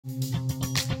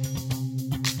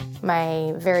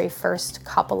My very first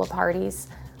couple of parties,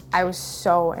 I was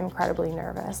so incredibly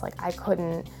nervous. Like I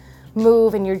couldn't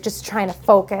move, and you're just trying to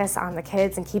focus on the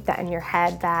kids and keep that in your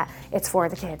head that it's for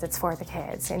the kids, it's for the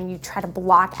kids. And you try to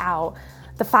block out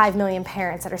the 5 million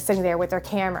parents that are sitting there with their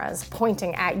cameras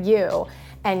pointing at you,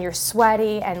 and you're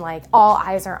sweaty and like all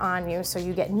eyes are on you. So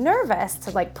you get nervous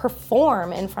to like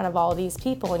perform in front of all these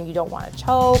people, and you don't want to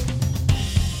choke.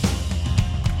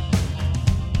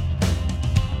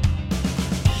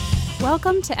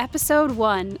 Welcome to episode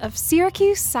 1 of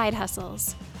Syracuse Side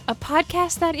Hustles, a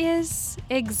podcast that is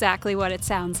exactly what it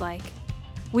sounds like.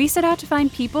 We set out to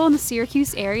find people in the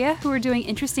Syracuse area who are doing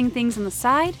interesting things on the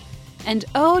side, and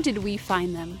oh, did we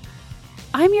find them.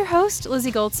 I'm your host, Lizzie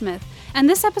Goldsmith, and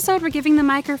this episode we're giving the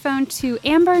microphone to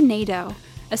Amber Nadeau,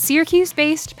 a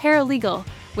Syracuse-based paralegal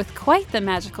with quite the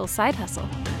magical side hustle.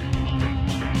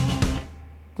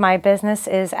 My business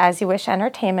is As You Wish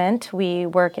Entertainment. We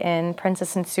work in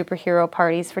princess and superhero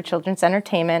parties for children's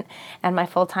entertainment, and my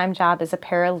full-time job is a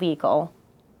paralegal.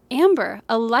 Amber,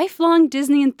 a lifelong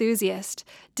Disney enthusiast,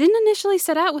 didn't initially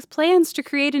set out with plans to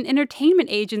create an entertainment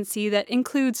agency that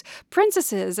includes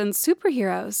princesses and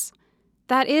superheroes.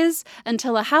 That is,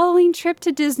 until a Halloween trip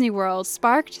to Disney World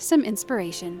sparked some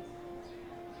inspiration.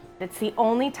 It's the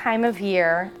only time of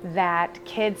year that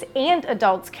kids and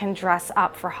adults can dress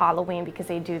up for Halloween because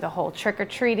they do the whole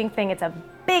trick-or-treating thing. It's a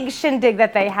big shindig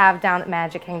that they have down at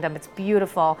Magic Kingdom. It's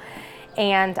beautiful.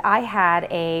 And I had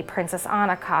a Princess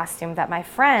Anna costume that my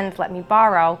friend let me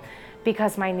borrow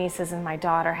because my nieces and my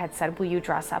daughter had said, "Will you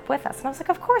dress up with us?" And I was like,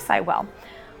 "Of course I will."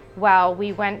 Well,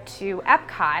 we went to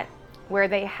Epcot, where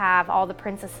they have all the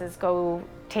princesses go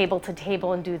table to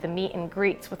table and do the meet and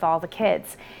greets with all the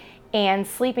kids. And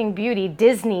Sleeping Beauty,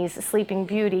 Disney's Sleeping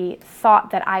Beauty, thought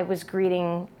that I was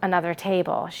greeting another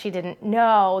table. She didn't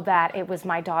know that it was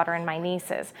my daughter and my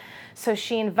nieces. So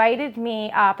she invited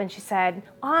me up and she said,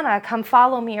 "Anna, come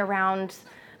follow me around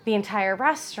the entire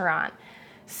restaurant."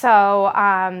 So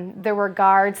there were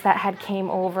guards that had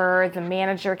came over, the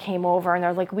manager came over, and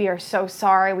they're like, "We are so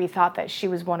sorry, we thought that she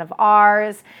was one of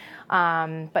ours."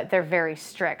 But they're very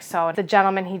strict. So the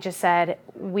gentleman, he just said,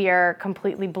 "We are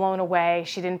completely blown away.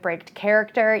 She didn't break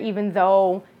character, even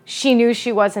though she knew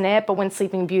she wasn't it, but when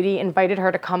Sleeping Beauty invited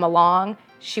her to come along,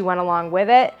 she went along with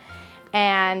it."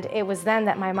 And it was then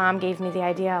that my mom gave me the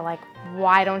idea, like,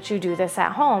 why don't you do this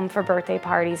at home for birthday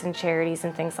parties and charities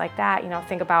and things like that? You know,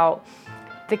 think about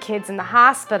the kids in the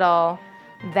hospital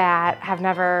that have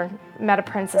never met a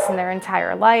princess in their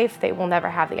entire life. They will never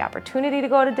have the opportunity to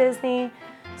go to Disney.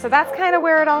 So that's kind of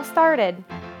where it all started.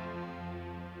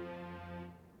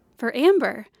 For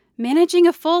Amber, managing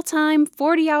a full-time,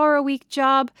 40-hour-a-week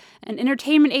job, an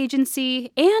entertainment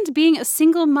agency, and being a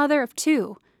single mother of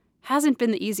 2 hasn't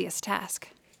been the easiest task.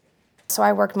 So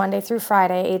I worked Monday through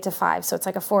Friday, 8 to 5, so it's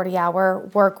like a 40-hour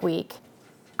work week.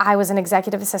 I was an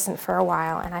executive assistant for a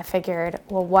while, and I figured,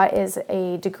 well, what is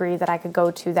a degree that I could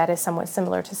go to that is somewhat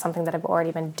similar to something that I've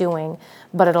already been doing,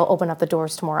 but it'll open up the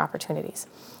doors to more opportunities.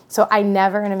 So I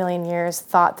never in a million years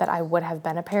thought that I would have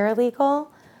been a paralegal,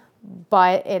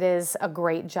 but it is a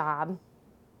great job.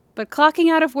 But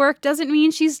clocking out of work doesn't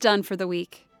mean she's done for the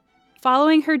week.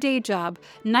 Following her day job,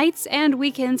 nights and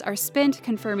weekends are spent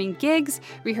confirming gigs,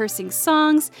 rehearsing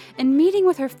songs, and meeting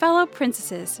with her fellow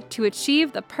princesses to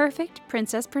achieve the perfect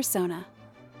princess persona.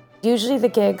 Usually the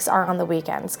gigs are on the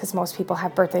weekends because most people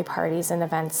have birthday parties and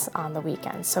events on the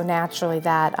weekends. So naturally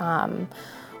that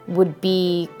would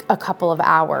be a couple of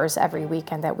hours every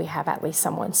weekend that we have at least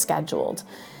someone scheduled.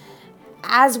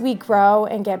 As we grow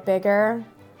and get bigger,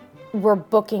 we're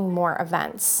booking more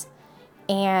events.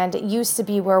 And it used to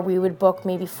be where we would book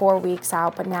maybe 4 weeks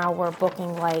out, but now we're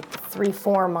booking like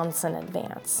 3-4 months in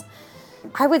advance.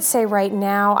 I would say right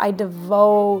now I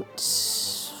devote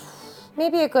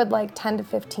maybe a good like 10 to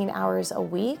 15 hours a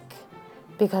week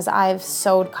because I've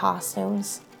sewed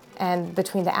costumes. And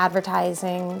between the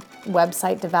advertising,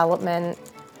 website development,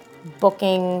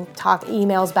 booking,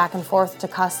 emails back and forth to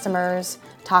customers,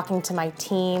 talking to my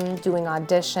team, doing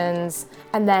auditions,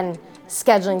 and then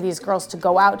scheduling these girls to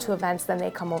go out to events, then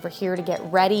they come over here to get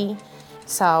ready.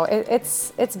 So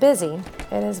it's busy.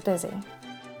 It is busy.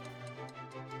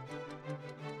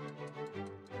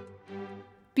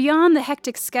 Beyond the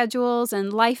hectic schedules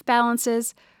and life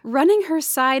balances, running her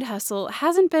side hustle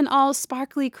hasn't been all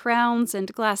sparkly crowns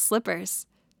and glass slippers.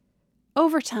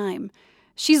 Over time,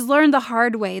 she's learned the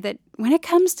hard way that when it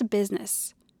comes to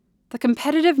business, the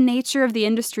competitive nature of the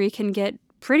industry can get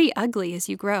pretty ugly as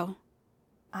you grow.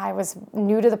 I was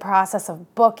new to the process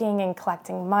of booking and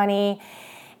collecting money,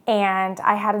 and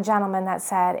I had a gentleman that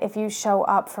said, "If you show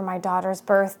up for my daughter's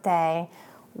birthday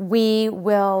we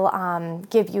will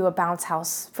give you a bounce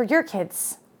house for your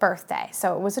kid's birthday.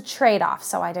 So it was a trade-off,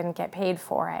 so I didn't get paid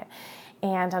for it.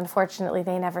 And unfortunately,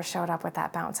 they never showed up with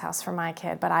that bounce house for my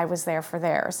kid, but I was there for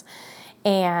theirs.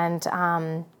 And,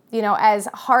 as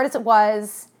hard as it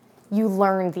was, you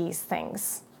learn these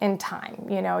things in time.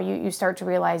 You start to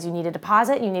realize you need a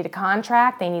deposit, you need a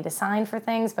contract, they need to sign for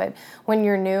things, but when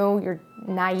you're new, you're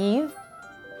naive.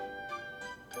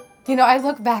 I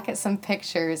look back at some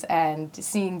pictures and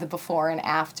seeing the before and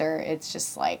after, it's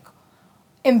just like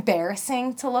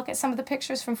embarrassing to look at some of the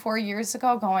pictures from 4 years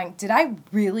ago going, did I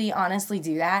really honestly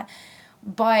do that?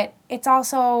 But it's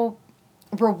also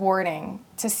rewarding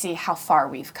to see how far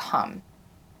we've come.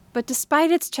 But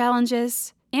despite its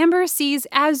challenges, Amber sees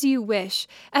As You Wish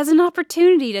as an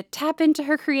opportunity to tap into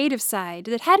her creative side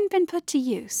that hadn't been put to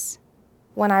use.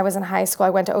 When I was in high school, I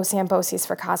went to Osian-Bosse's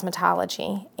for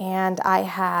cosmetology, and I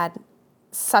had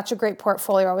such a great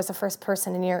portfolio. I was the first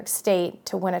person in New York State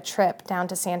to win a trip down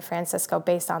to San Francisco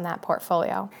based on that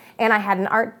portfolio. And I had an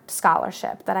art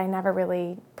scholarship that I never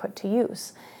really put to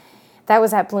use. That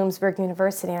was at Bloomsburg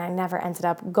University, and I never ended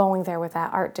up going there with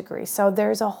that art degree. So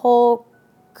there's a whole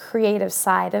creative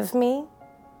side of me.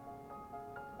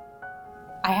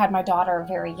 I had my daughter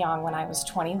very young when I was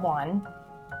 21,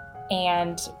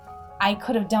 and I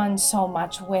could have done so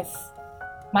much with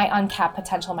my untapped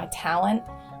potential, my talent.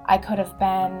 I could have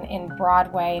been in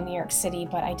Broadway in New York City,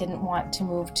 but I didn't want to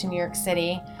move to New York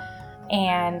City.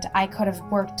 And I could have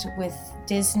worked with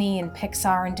Disney and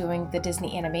Pixar and doing the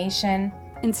Disney animation.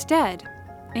 Instead,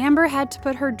 Amber had to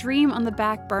put her dream on the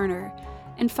back burner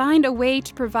and find a way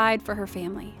to provide for her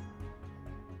family.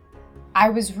 I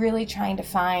was really trying to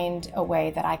find a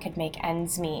way that I could make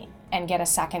ends meet and get a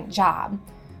second job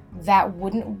that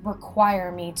wouldn't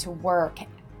require me to work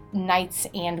nights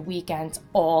and weekends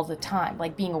all the time,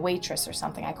 like being a waitress or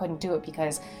something. I couldn't do it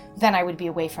because then I would be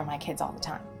away from my kids all the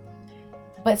time.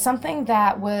 But something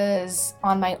that was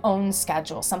on my own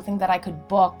schedule, something that I could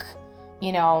book,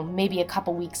 maybe a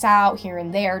couple weeks out here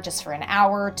and there just for an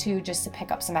hour or two just to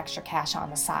pick up some extra cash on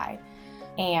the side.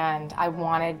 And I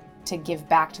wanted to give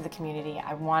back to the community.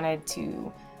 I wanted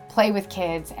to play with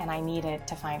kids, and I needed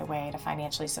to find a way to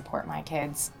financially support my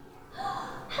kids.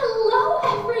 Hello,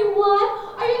 everyone!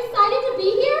 Are you excited to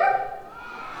be here?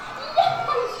 Yes!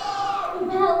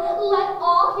 Well, let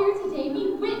all here today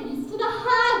be witness to the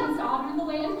highest honor in the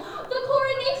land, the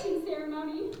coronation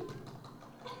ceremony.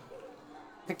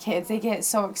 The kids, they get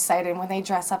so excited when they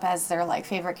dress up as their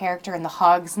favorite character and the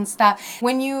hugs and stuff.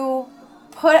 When you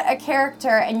put a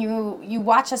character and you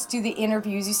watch us do the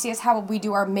interviews, you see us how we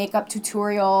do our makeup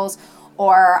tutorials,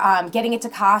 or getting into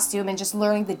costume and just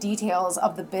learning the details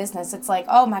of the business. It's like,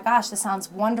 oh my gosh, this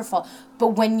sounds wonderful. But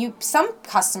when some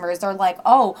customers, they're like,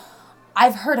 oh,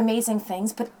 I've heard amazing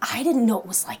things, but I didn't know it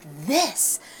was like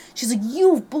this. She's like,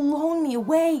 you've blown me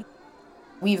away.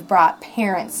 We've brought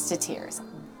parents to tears.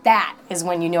 That is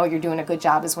when you know you're doing a good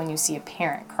job, is when you see a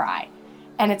parent cry.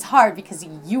 And it's hard because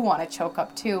you want to choke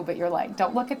up too, but you're like,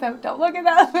 don't look at them, don't look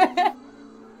at them.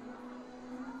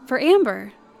 For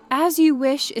Amber, As You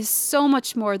Wish is so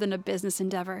much more than a business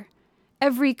endeavor.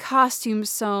 Every costume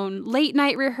sewn, late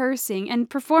night rehearsing, and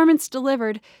performance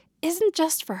delivered isn't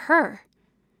just for her.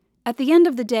 At the end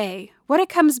of the day, what it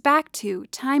comes back to,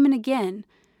 time and again,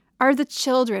 are the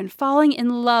children falling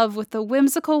in love with the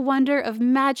whimsical wonder of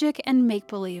magic and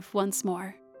make-believe once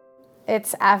more.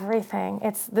 It's everything.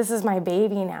 This is my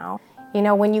baby now.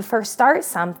 When you first start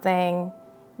something,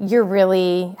 you're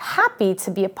really happy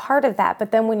to be a part of that.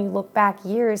 But then when you look back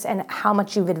years and how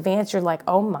much you've advanced, you're like,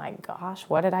 oh my gosh,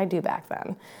 what did I do back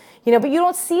then? But you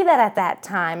don't see that at that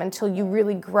time until you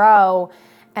really grow,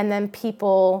 and then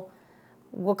people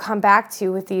will come back to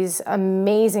you with these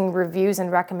amazing reviews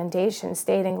and recommendations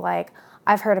stating like,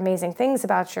 I've heard amazing things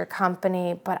about your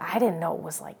company, but I didn't know it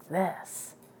was like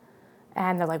this.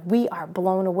 And they're like, we are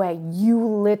blown away. You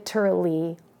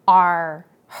literally are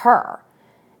her.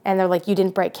 And they're like, you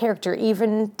didn't break character,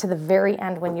 even to the very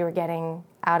end when you were getting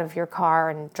out of your car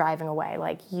and driving away.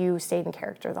 Like, you stayed in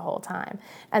character the whole time.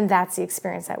 And that's the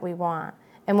experience that we want.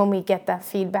 And when we get that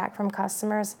feedback from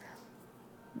customers,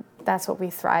 that's what we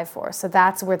thrive for. So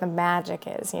that's where the magic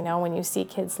is, when you see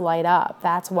kids light up.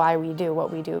 That's why we do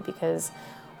what we do, because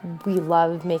we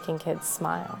love making kids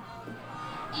smile.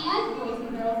 And boys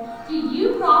and girls, do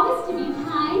you promise to be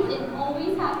kind and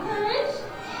always have courage?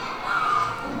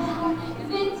 Well,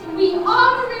 then we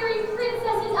honorary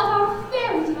princesses of our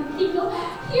fairy tale kingdom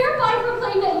hereby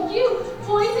proclaim that you,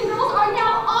 boys and girls, are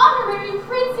now honorary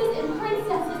princes and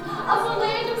princesses of the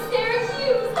land of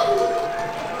Syracuse.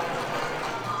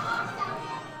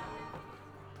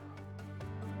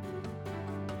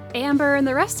 Amber Amber and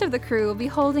the rest of the crew will be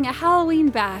holding a Halloween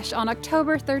bash on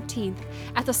October 13th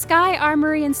at the Sky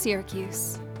Armory in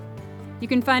Syracuse. You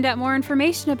can find out more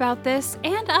information about this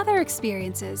and other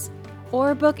experiences,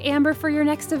 or book Amber for your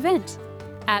next event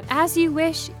at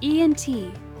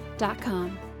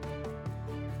asyouwishent.com.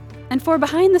 And for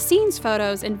behind-the-scenes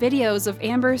photos and videos of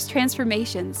Amber's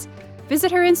transformations,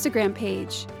 visit her Instagram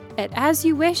page at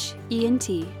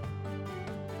asyouwishent.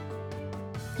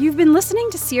 You've been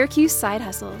listening to Syracuse Side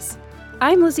Hustles.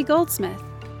 I'm Lizzie Goldsmith.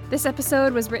 This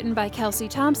episode was written by Kelsey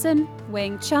Thompson,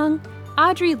 Wang Chung,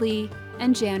 Audrey Lee,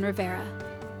 and Jan Rivera,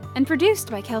 and produced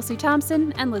by Kelsey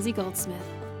Thompson and Lizzie Goldsmith.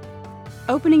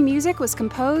 Opening music was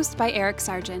composed by Eric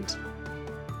Sargent.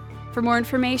 For more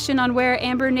information on where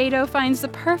Amber Nato finds the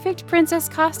perfect princess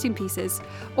costume pieces,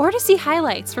 or to see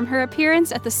highlights from her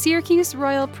appearance at the Syracuse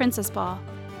Royal Princess Ball,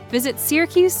 visit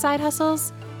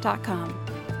SyracuseSideHustles.com.